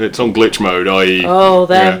 It's on Glitch Mode, i.e. Oh,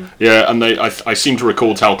 then. Yeah, and I seem to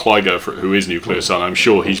recall Tal Kleiger, who is Nuclear Sun. I'm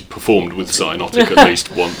sure he's performed with Cyanotic at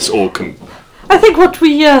least once, or I think what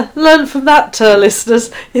we learn from that, listeners,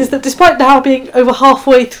 is that despite now being over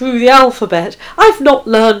halfway through the alphabet, I've not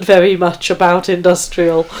learned very much about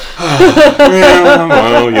industrial. Yeah,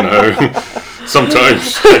 well,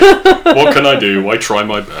 sometimes. What can I do? I try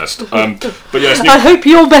my best. But yes, I hope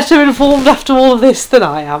you're better informed after all of this than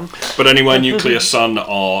I am. But anyway, Nuclear Sun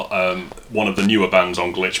are one of the newer bands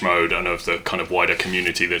on Glitch Mode and of the kind of wider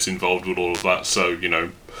community that's involved with all of that. So, you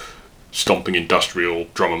know, stomping industrial,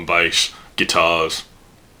 drum and bass, guitars.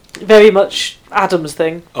 Very much Adam's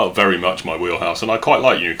thing. Oh, very much my wheelhouse. And I quite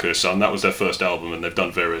like Nuclear Sun. That was their first album, and they've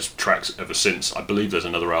done various tracks ever since. I believe there's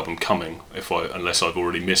another album coming, unless I've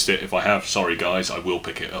already missed it. If I have, sorry guys, I will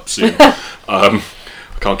pick it up soon. I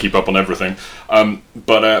can't keep up on everything.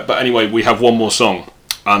 But anyway, we have one more song.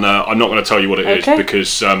 And I'm not going to tell you what it is,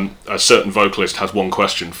 because a certain vocalist has one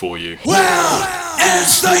question for you. Well,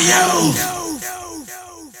 it's the youth!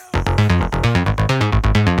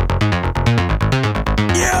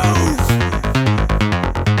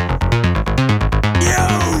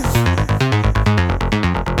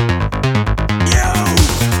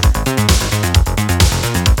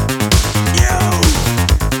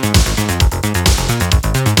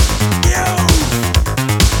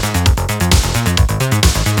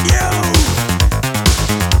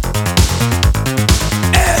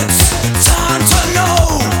 It's time to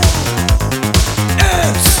know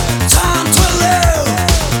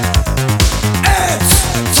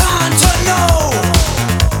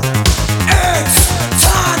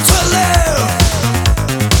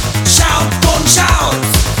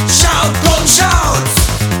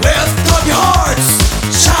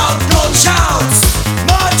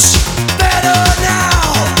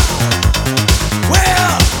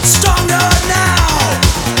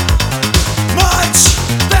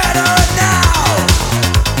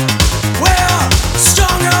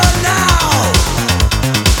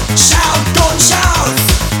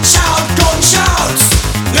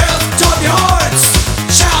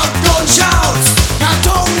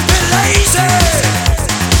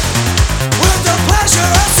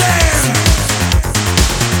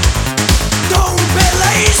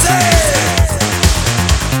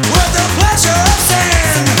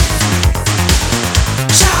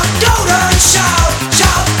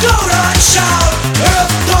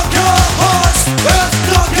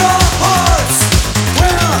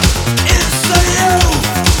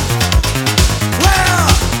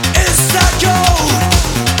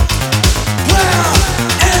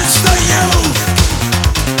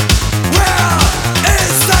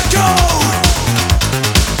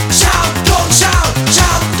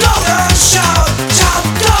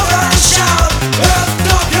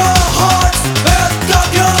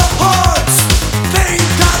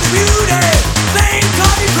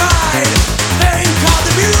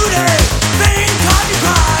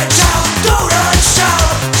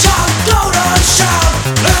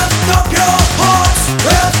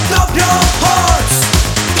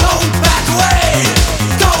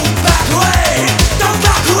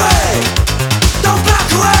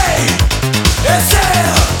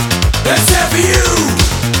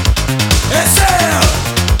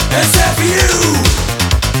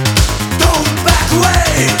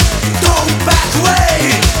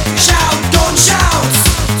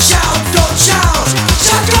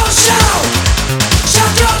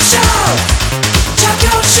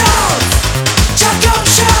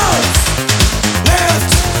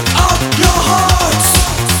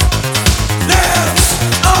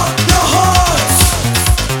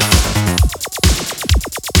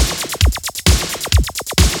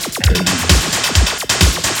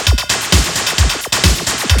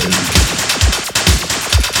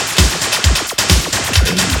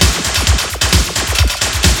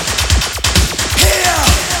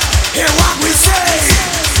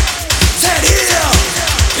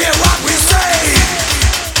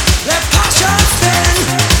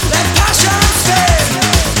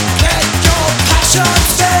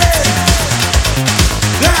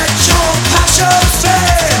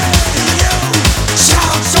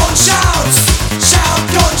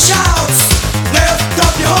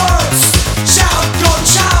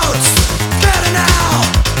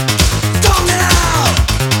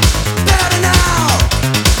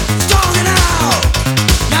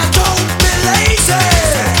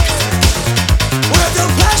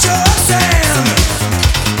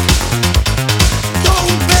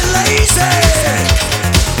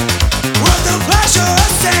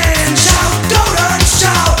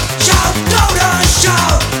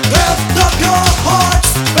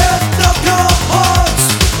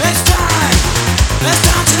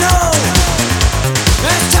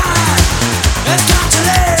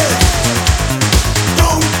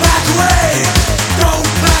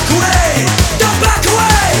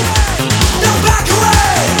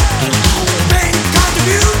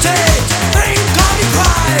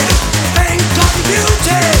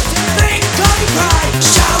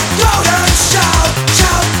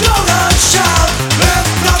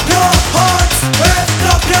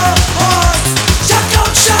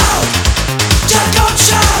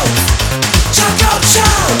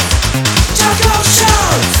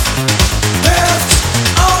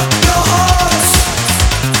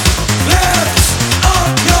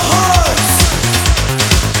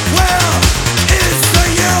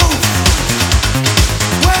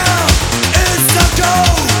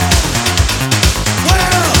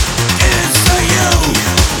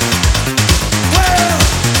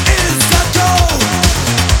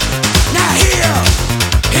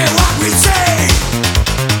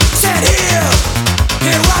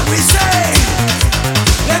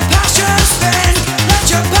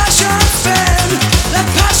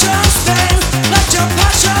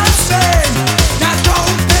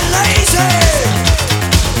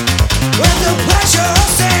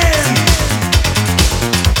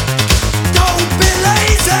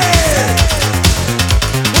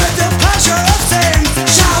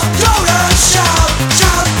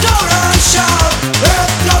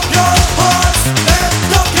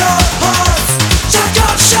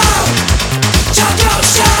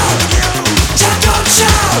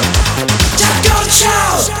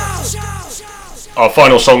our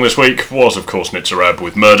final song this week was, of course, Nitzareb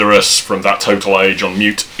with Murderous from That Total Age on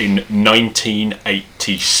Mute in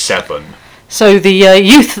 1987. So the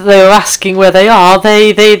youth that they were asking where they are,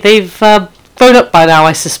 they've grown up by now,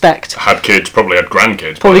 I suspect. Had kids, probably had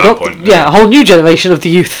grandkids Probably by that got point. a whole new generation of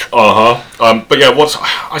the youth. But yeah,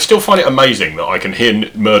 I still find it amazing that I can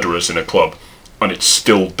hear Murderous in a club and it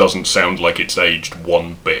still doesn't sound like it's aged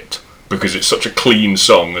one bit. Because it's such a clean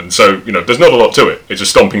song, and so, there's not a lot to it. It's a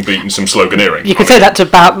stomping beat and some sloganeering. You could say that to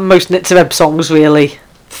about most Nitzareb songs, really.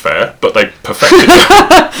 Fair, but they perfected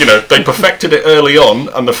it. They perfected it early on,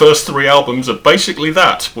 and the first 3 albums are basically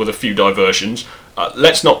that, with a few diversions.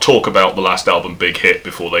 Let's not talk about the last album, Big Hit,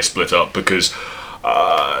 before they split up, because...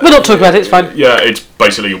 we're not talking about it, it's fine. Yeah, it's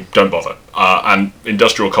basically, don't bother. And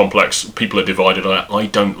Industrial Complex, people are divided on it. I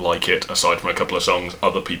don't like it, aside from a couple of songs.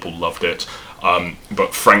 Other people loved it.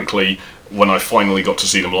 But frankly, when I finally got to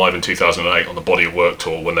see them live in 2008 on the Body of Work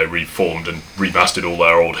tour, when they reformed and remastered all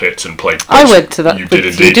their old hits and played... I went to that. You did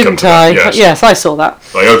indeed come to I? that, Yes, I saw that.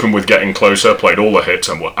 They opened with Getting Closer, played all the hits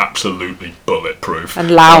and were absolutely bulletproof.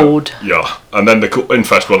 And loud. Yeah, and then the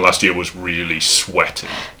Infest one last year was really sweaty.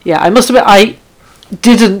 Yeah, I must admit, I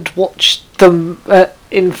didn't watch them at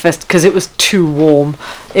Infest because it was too warm.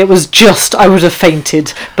 It was just, I would have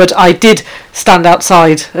fainted, but I did stand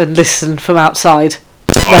outside and listen from outside.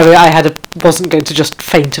 Where I wasn't going to just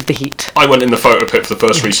faint of the heat. I went in the photo pit for the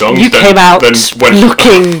first 3 songs. You came out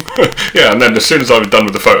looking... Yeah, and then as soon as I was done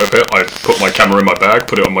with the photo pit, I put my camera in my bag,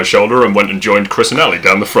 put it on my shoulder, and went and joined Chris and Ali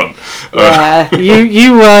down the front. Yeah,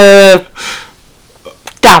 you were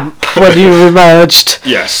damp when you emerged.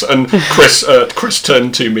 Yes, and Chris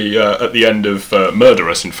turned to me at the end of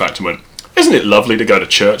Murderous, in fact, and went, "Isn't it lovely to go to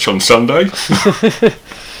church on Sunday?"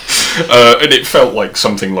 And it felt like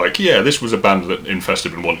something like, this was a band that Infest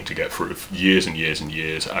had been wanting to get through for years and years and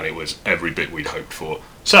years, and it was every bit we'd hoped for.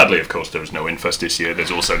 Sadly, of course, there was no Infest this year.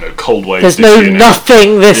 There's also no Cold Waves this year. There's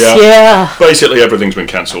nothing this year. Basically, everything's been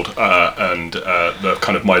cancelled, and the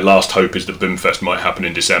kind of my last hope is that Bimfest might happen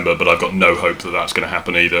in December, but I've got no hope that that's going to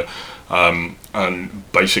happen either. And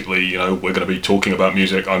basically, we're going to be talking about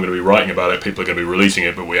music. I'm going to be writing about it. People are going to be releasing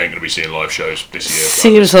it, but we ain't going to be seeing live shows this year.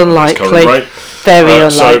 Seems unlikely. Very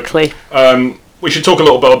unlikely. So, we should talk a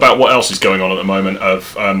little bit about what else is going on at the moment.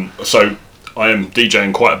 So I am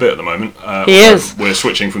DJing quite a bit at the moment. He is. We're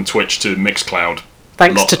switching from Twitch to Mixcloud.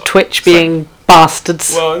 Thanks to Twitch being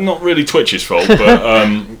bastards. Well, not really Twitch's fault,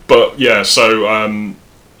 but yeah. So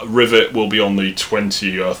Rivet will be on the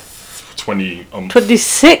 26th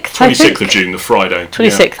of June, the Friday.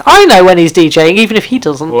 26th. Yeah. I know when he's DJing, even if he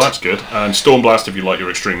doesn't. Well, that's good. And Stormblast, if you like your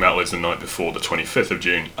extreme metal, is the night before, the 25th of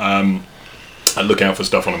June. And look out for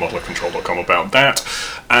stuff on modelofcontrol.com about that.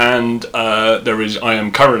 And I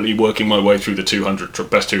am currently working my way through the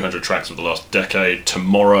best 200 tracks of the last decade.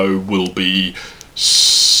 Tomorrow will be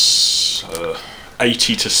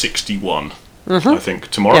 80 to 61, I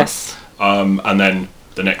think, tomorrow. Yes. And then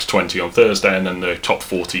the next 20 on Thursday, and then the top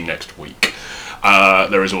 40 next week.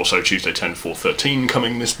 There is also Tuesday 10, 4, 13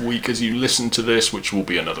 coming this week as you listen to this, which will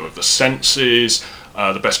be another of the Senses.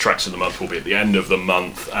 The best tracks of the month will be at the end of the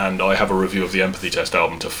month, and I have a review of the Empathy Test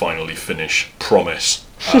album to finally finish, promise,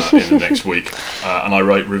 in the next week. And I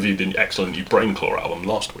reviewed the excellent new Brainclaw album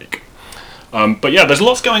last week. But yeah, there's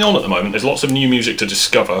lots going on at the moment. There's lots of new music to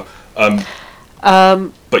discover.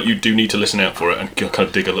 But you do need to listen out for it and kind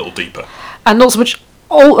of dig a little deeper. And not so much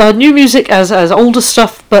new music as older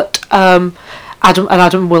stuff, but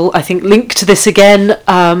Adam will, I think, link to this again.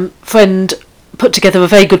 Friend put together a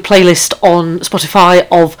very good playlist on Spotify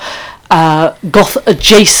of goth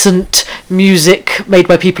adjacent music made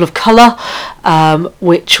by people of colour,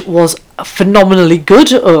 which was phenomenally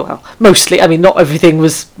good. Well, mostly, I mean, not everything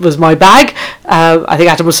was my bag. I think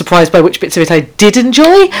Adam was surprised by which bits of it I did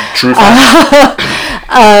enjoy. True.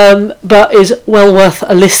 But is well worth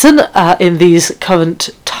a listen in these current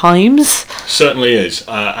times. Certainly is,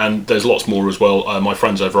 and there's lots more as well. My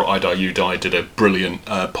friends over at I Die You Die did a brilliant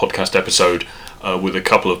podcast episode with a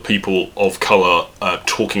couple of people of colour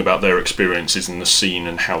talking about their experiences in the scene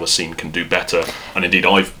and how the scene can do better. And indeed,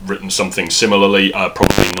 I've written something similarly,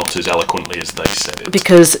 probably not as eloquently as they said it.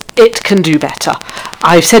 Because it can do better.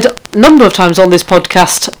 I've said a number of times on this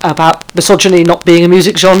podcast about misogyny not being a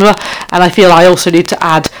music genre, and I feel I also need to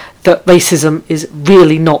add that racism is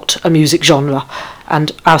really not a music genre,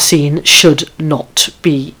 and our scene should not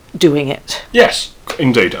be doing it. Yes,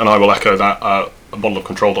 indeed, and I will echo that.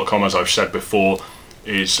 Modelofcontrol.com, as I've said before,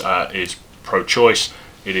 is pro-choice.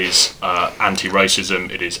 It is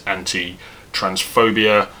anti-racism. It is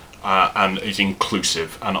anti-transphobia, and is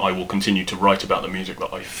inclusive. And I will continue to write about the music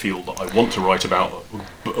that I feel that I want to write about,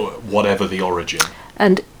 whatever the origin.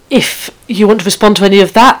 And if you want to respond to any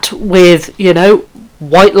of that with,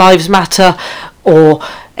 White Lives Matter or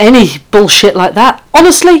any bullshit like that,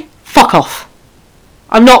 honestly, fuck off.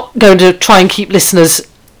 I'm not going to try and keep listeners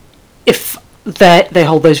if they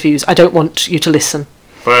hold those views. I don't want you to listen.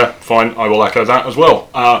 Fair, fine, I will echo that as well.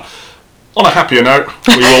 On a happier note,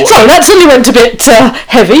 we will... Sorry, that suddenly went a bit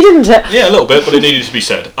heavy, didn't it? Yeah, a little bit, but it needed to be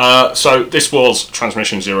said. So this was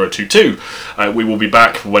Transmission 022. We will be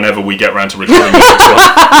back whenever we get around to recording the next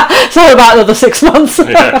one. Sorry about another 6 months.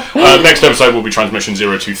 Yeah. Next episode will be Transmission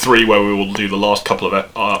 023, where we will do the last couple of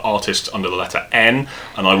artists under the letter N,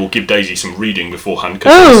 and I will give Daisy some reading beforehand,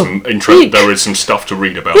 because there is some stuff to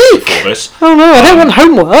read about before this. Oh no, I don't want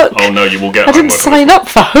homework. Oh no, you will get I didn't sign up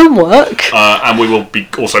for homework. And we will be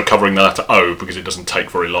also covering the letter O, because it doesn't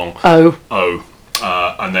take very long. O.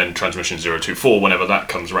 And then Transmission 024, whenever that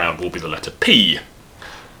comes around, will be the letter P.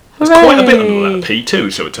 There's quite a bit of the letter P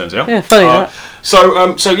too, so it turns out. Yeah, funny that.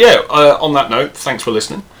 On that note, thanks for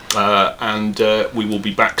listening. And we will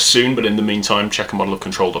be back soon, but in the meantime, check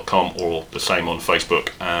amodelofcontrol.com or the same on Facebook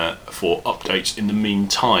for updates in the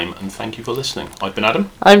meantime. And thank you for listening. I've been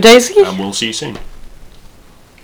Adam. I'm Daisy. And we'll see you soon.